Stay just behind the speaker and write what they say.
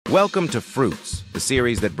Welcome to Fruits, the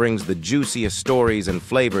series that brings the juiciest stories and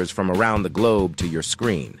flavors from around the globe to your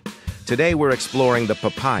screen. Today we're exploring the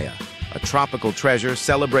papaya, a tropical treasure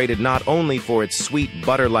celebrated not only for its sweet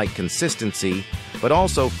butter-like consistency, but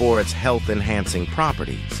also for its health-enhancing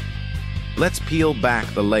properties. Let's peel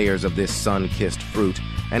back the layers of this sun-kissed fruit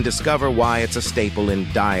and discover why it's a staple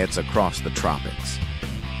in diets across the tropics.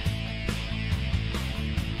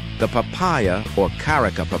 The papaya, or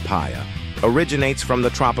carica papaya, originates from the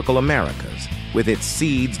tropical Americas, with its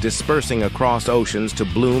seeds dispersing across oceans to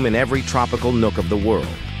bloom in every tropical nook of the world.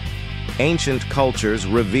 Ancient cultures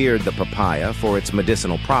revered the papaya for its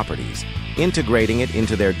medicinal properties, integrating it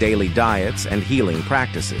into their daily diets and healing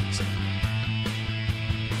practices.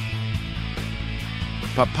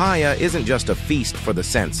 Papaya isn't just a feast for the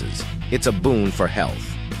senses, it's a boon for health.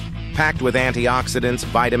 Packed with antioxidants,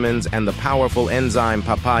 vitamins, and the powerful enzyme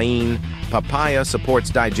papain, papaya supports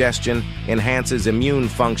digestion, enhances immune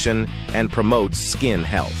function, and promotes skin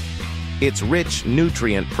health. Its rich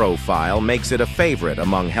nutrient profile makes it a favorite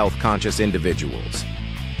among health-conscious individuals.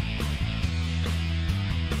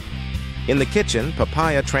 In the kitchen,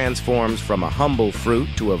 papaya transforms from a humble fruit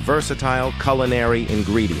to a versatile culinary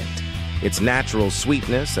ingredient. Its natural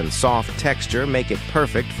sweetness and soft texture make it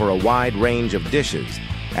perfect for a wide range of dishes,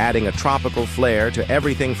 adding a tropical flair to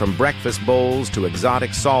everything from breakfast bowls to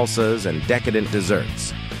exotic salsas and decadent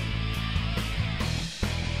desserts.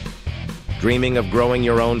 Dreaming of growing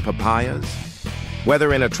your own papayas?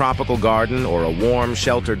 Whether in a tropical garden or a warm,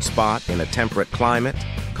 sheltered spot in a temperate climate,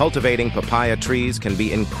 cultivating papaya trees can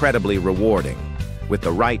be incredibly rewarding. With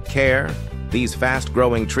the right care, these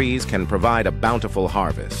fast-growing trees can provide a bountiful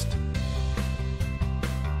harvest.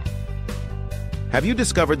 Have you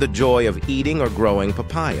discovered the joy of eating or growing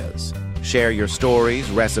papayas? Share your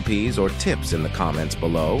stories, recipes, or tips in the comments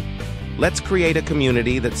below. Let's create a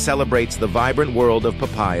community that celebrates the vibrant world of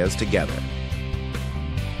papayas together.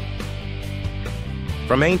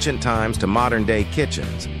 From ancient times to modern-day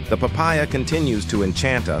kitchens, the papaya continues to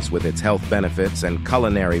enchant us with its health benefits and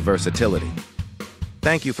culinary versatility.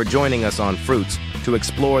 Thank you for joining us on Fruits to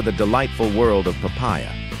explore the delightful world of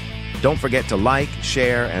papaya. Don't forget to like,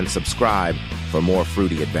 share, and subscribe for more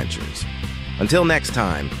fruity adventures. Until next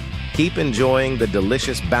time, keep enjoying the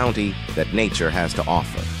delicious bounty that nature has to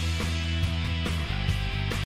offer.